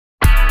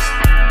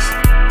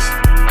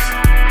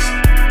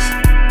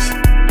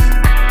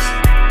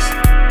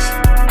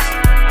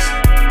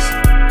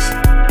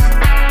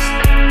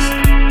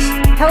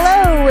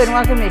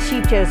to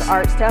Cheap Joe's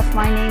Art Stuff.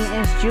 My name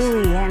is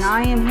Julie and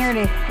I am here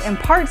to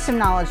impart some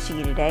knowledge to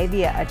you today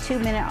via a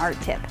 2-minute art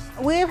tip.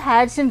 We've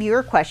had some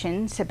viewer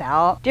questions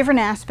about different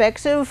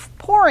aspects of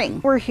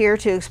pouring. We're here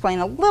to explain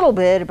a little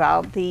bit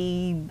about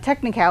the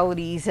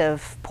technicalities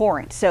of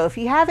pouring. So if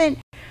you haven't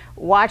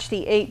watched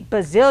the 8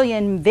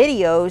 bazillion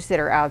videos that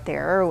are out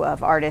there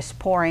of artists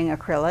pouring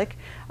acrylic,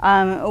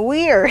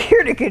 we are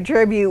here to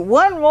contribute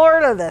one more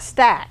to the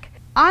stack.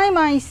 I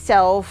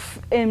myself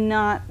am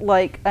not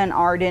like an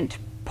ardent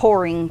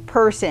pouring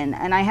person,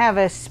 and I have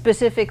a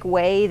specific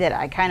way that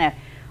I kind of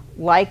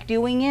like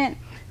doing it.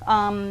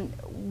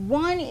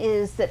 One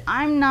is that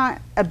I'm not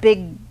a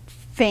big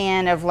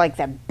fan of like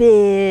the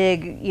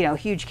big,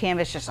 huge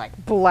canvas just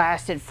like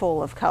blasted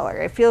full of color.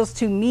 It feels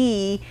to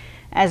me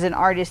as an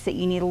artist that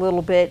you need a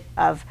little bit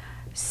of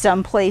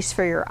some place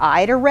for your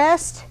eye to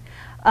rest.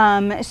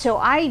 So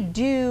I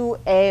do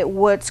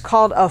what's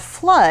called a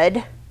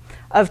flood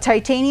of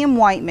titanium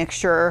white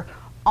mixture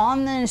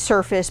on the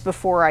surface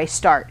before I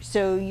start.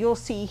 So you'll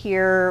see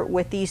here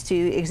with these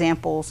 2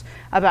 examples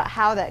about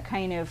how that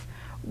kind of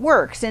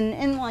works.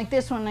 And like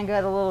this one, I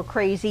got a little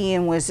crazy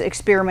and was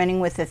experimenting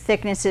with the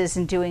thicknesses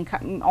and doing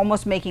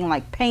almost making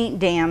like paint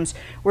dams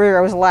where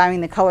I was allowing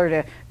the color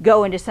to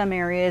go into some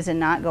areas and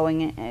not go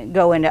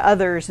into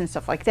others and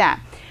stuff like that.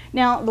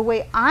 Now, the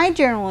way I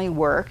generally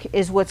work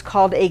is what's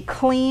called a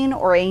clean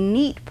or a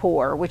neat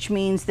pour, which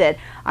means that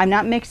I'm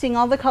not mixing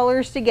all the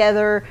colors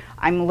together.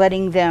 I'm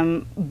letting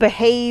them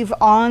behave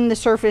on the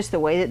surface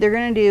the way that they're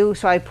going to do.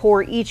 So I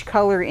pour each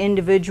color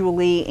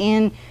individually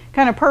and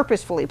kind of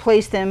purposefully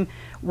place them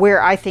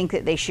where I think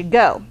that they should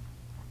go.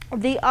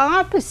 The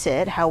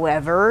opposite,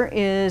 however,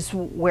 is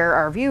where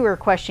our viewer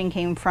question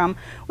came from,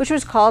 which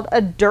was called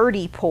a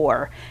dirty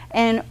pour.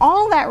 And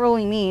all that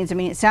really means, I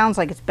mean, it sounds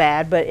like it's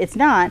bad, but it's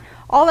not.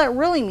 All that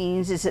really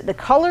means is that the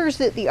colors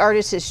that the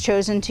artist has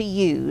chosen to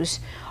use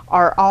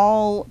are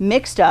all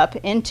mixed up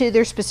into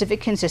their specific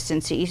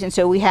consistencies. And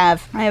so I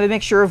have a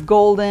mixture of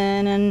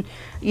golden and,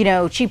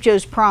 Cheap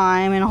Joe's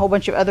Prime and a whole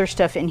bunch of other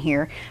stuff in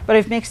here. But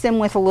I've mixed them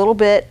with a little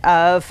bit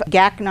of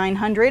GAC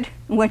 900,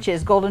 which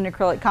is Golden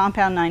Acrylic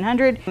Compound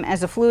 900,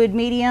 as a fluid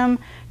medium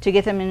to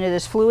get them into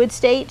this fluid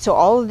state. So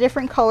all the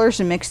different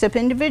colors are mixed up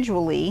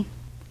individually.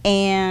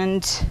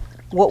 And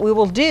what we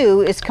will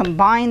do is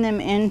combine them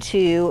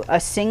into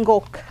a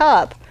single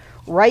cup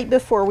right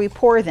before we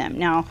pour them.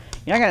 Now,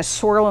 you're not going to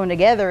swirl them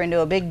together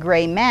into a big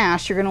gray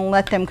mass. You're going to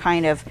let them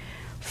kind of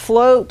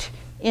float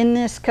in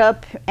this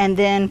cup and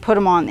then put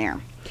them on there.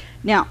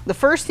 Now, the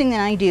first thing that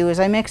I do is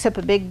I mix up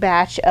a big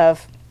batch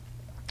of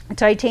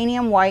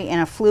titanium white in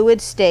a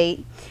fluid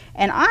state.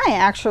 And I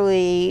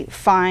actually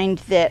find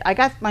that I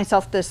got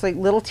myself this like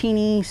little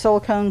teeny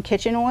silicone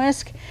kitchen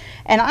whisk,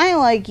 and I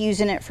like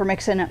using it for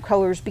mixing up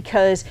colors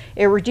because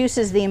it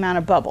reduces the amount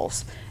of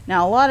bubbles.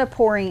 Now, a lot of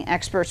pouring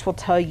experts will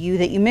tell you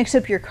that you mix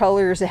up your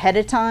colors ahead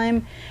of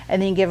time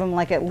and then give them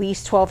like at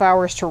least 12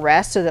 hours to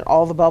rest so that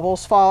all the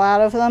bubbles fall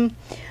out of them.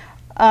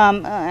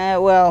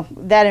 Well,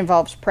 that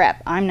involves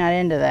prep. I'm not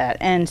into that.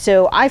 And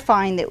so I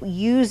find that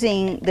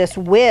using this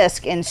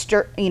whisk and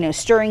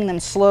stirring them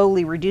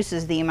slowly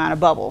reduces the amount of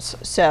bubbles.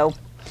 So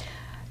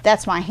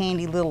that's my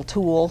handy little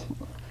tool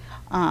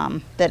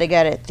that I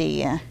got at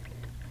the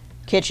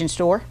kitchen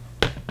store.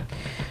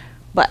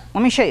 But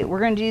let me show you. We're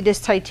going to do this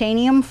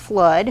titanium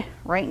flood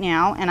right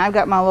now, and I've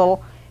got my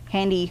little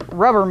handy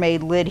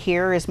Rubbermaid lid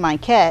here as my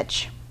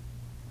catch.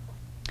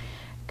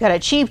 Got a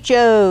Cheap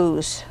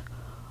Joe's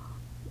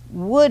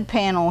wood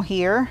panel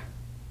here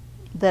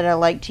that I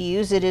like to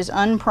use. It is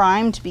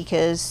unprimed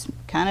because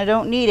kind of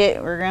don't need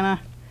it. We're gonna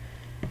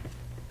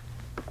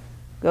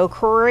go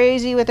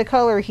crazy with the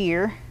color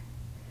here.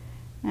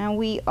 Now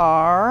we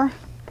are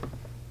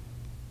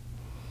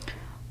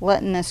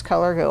letting this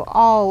color go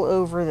all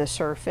over the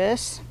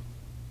surface.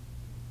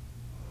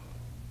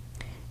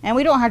 And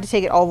we don't have to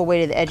take it all the way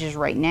to the edges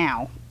right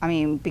now. I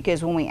mean,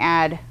 because when we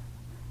add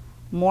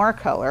more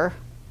color,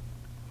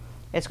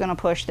 it's going to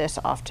push this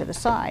off to the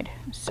side.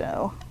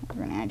 So we're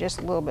going to add just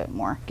a little bit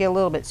more. Get a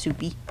little bit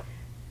soupy.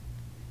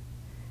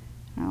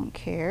 I don't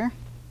care.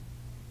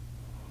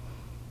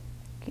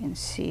 You can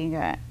see you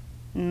got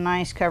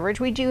nice coverage.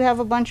 We do have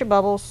a bunch of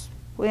bubbles.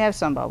 We have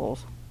some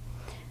bubbles,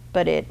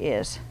 but it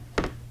is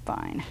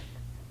fine.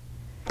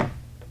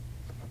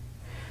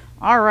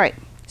 All right,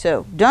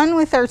 so done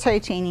with our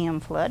titanium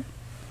flood.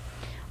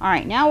 All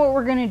right, now what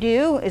we're going to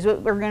do is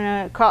what we're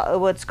going to call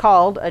what's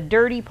called a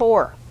dirty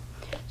pour.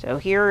 So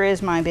here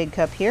is my big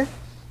cup here.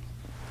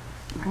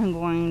 I'm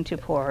going to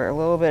pour a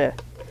little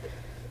bit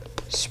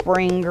of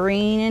spring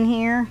green in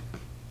here.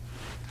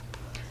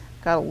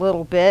 Got a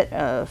little bit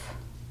of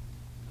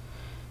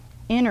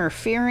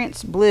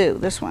interference blue.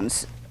 This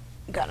one's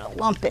got a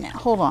lump in it.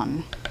 Hold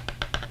on.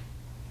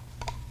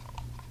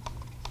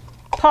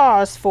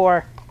 Pause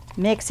for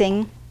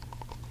mixing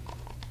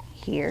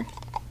here.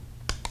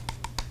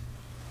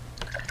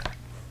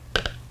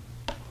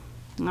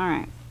 All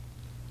right.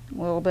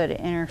 A little bit of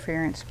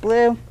interference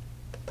blue,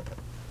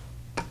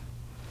 a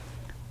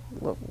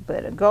little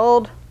bit of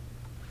gold,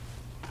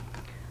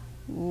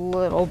 a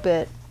little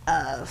bit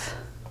of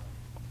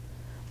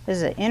This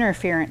is an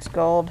interference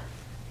gold.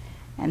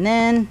 And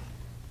then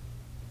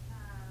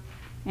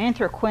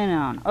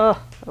anthraquinone.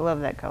 Oh, I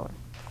love that color.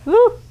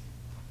 Woo!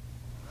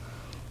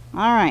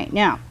 All right,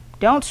 now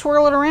don't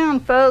swirl it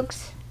around,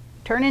 folks.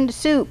 Turn into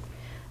soup.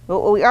 But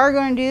what we are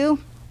going to do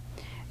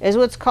is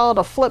what's called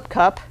a flip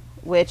cup,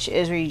 which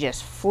is where you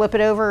just flip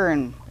it over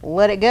and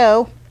let it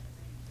go.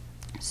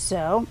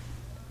 So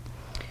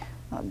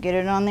I'll get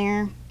it on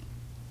there.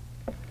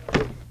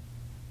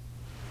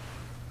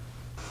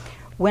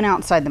 Went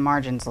outside the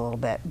margins a little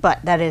bit, but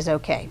that is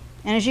okay.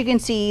 And as you can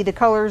see, the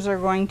colors are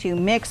going to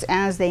mix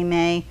as they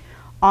may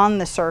on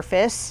the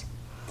surface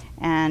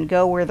and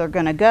go where they're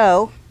going to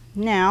go.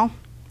 Now,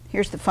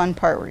 here's the fun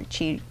part where you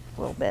cheat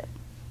a little bit.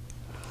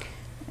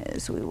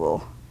 Is we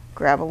will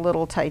grab a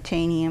little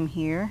titanium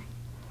here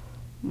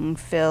and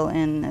fill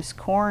in this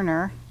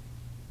corner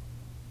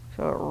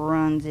so it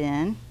runs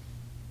in.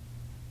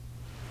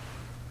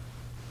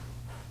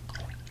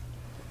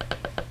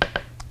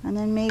 And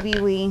then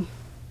maybe we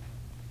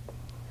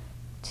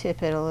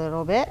tip it a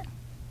little bit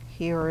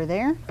here or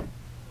there.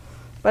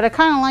 But I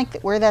kind of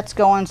like where that's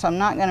going, so I'm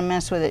not going to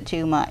mess with it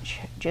too much.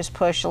 Just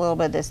push a little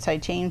bit of this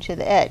titanium to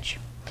the edge.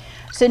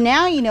 So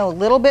now you know a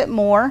little bit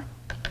more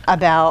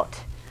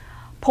about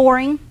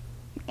pouring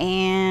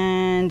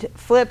and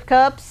flip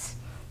cups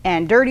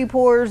and dirty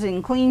pours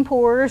and clean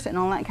pours and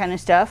all that kind of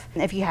stuff.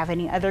 If you have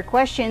any other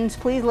questions,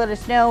 please let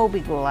us know. We'll be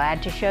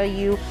glad to show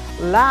you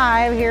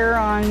live here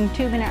on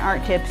 2 Minute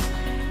Art Tips,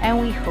 and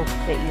we hope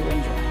that you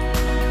enjoy.